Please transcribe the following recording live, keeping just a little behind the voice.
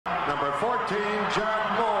number 14,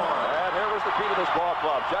 Jack Moore. And here was the key to this ball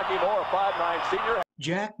club. Jackie Moore, a 5'9" senior.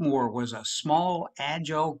 Jack Moore was a small,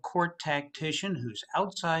 agile court tactician whose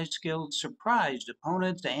outside skills surprised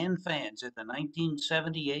opponents and fans at the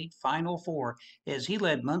 1978 Final Four as he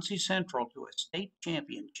led Muncie Central to a state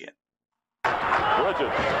championship.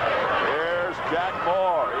 Bridges. Here's Jack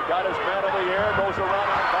Moore. He got his man in the air, goes around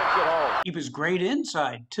and banks it home. He was great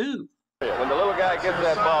inside, too. When the little guy gets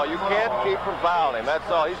that ball, you can't keep from fouling him. That's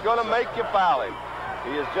all. He's going to make you foul him.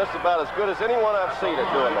 He is just about as good as anyone I've seen at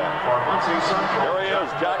doing that. Here he is,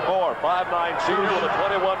 Jack Moore, 5'9" senior with a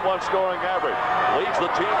 21-1 scoring average. Leads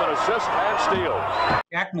the team in assists and steals.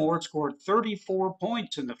 Jack Moore scored 34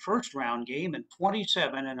 points in the first round game and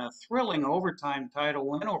 27 in a thrilling overtime title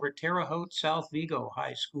win over Terre Haute South Vigo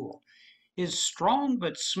High School. His strong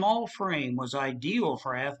but small frame was ideal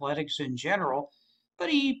for athletics in general, but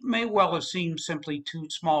he may well have seemed simply too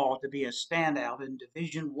small to be a standout in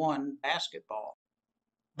Division I basketball.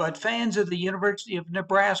 But fans of the University of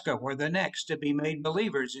Nebraska were the next to be made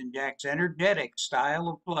believers in Jack's energetic style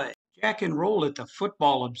of play. Jack enrolled at the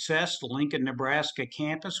football-obsessed Lincoln, Nebraska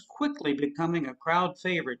campus, quickly becoming a crowd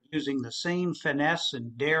favorite using the same finesse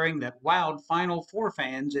and daring that wowed Final Four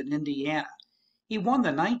fans in Indiana. He won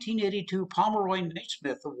the 1982 Pomeroy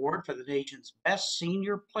Naismith Award for the nation's best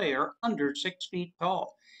senior player under 6 feet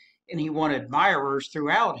tall, and he won admirers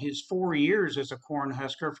throughout his 4 years as a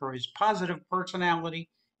Cornhusker for his positive personality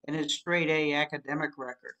and his straight-A academic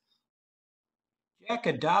record. Jack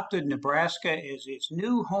adopted Nebraska as his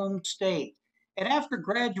new home state, and after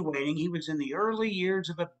graduating, he was in the early years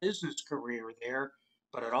of a business career there,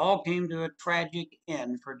 but it all came to a tragic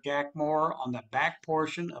end for Jack Moore on the back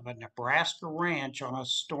portion of a Nebraska ranch on a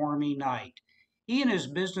stormy night. He and his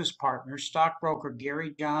business partner, stockbroker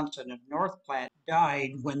Gary Johnson of North Platte,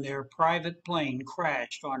 died when their private plane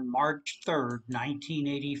crashed on March 3,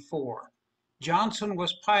 1984. Johnson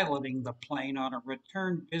was piloting the plane on a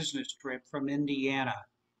return business trip from Indiana,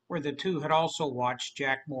 where the two had also watched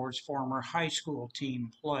Jack Moore's former high school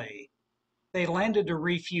team play. They landed to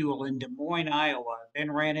refuel in Des Moines, Iowa,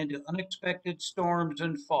 then ran into unexpected storms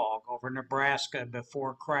and fog over Nebraska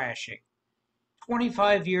before crashing.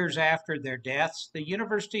 25 years after their deaths, the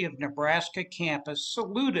University of Nebraska campus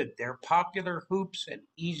saluted their popular hoops and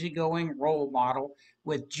easygoing role model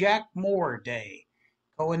with Jack Moore Day,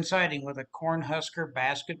 coinciding with a Cornhusker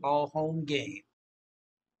basketball home game.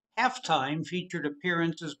 Halftime featured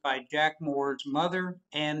appearances by Jack Moore's mother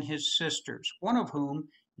and his sisters, one of whom,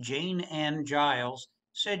 Jane Ann Giles,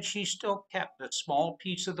 said she still kept a small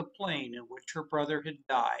piece of the plane in which her brother had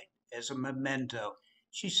died as a memento.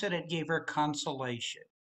 She said it gave her consolation.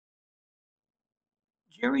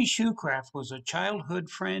 Jerry Shoecraft was a childhood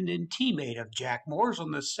friend and teammate of Jack Moore's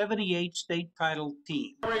on the '78 state title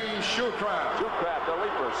team. Jerry Shoecraft. Shoecraft, a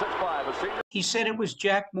leaper, 6'5", a senior. He said it was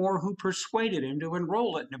Jack Moore who persuaded him to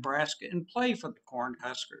enroll at Nebraska and play for the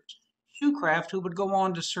Cornhuskers. Shoecraft, who would go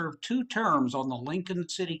on to serve 2 terms on the Lincoln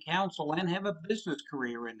City Council and have a business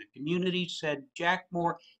career in the community, said Jack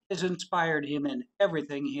Moore has inspired him in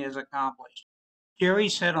everything he has accomplished. Jerry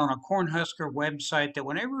said on a Cornhusker website that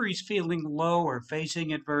whenever he's feeling low or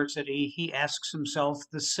facing adversity, he asks himself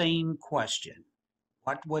the same question: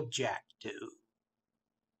 what would Jack do?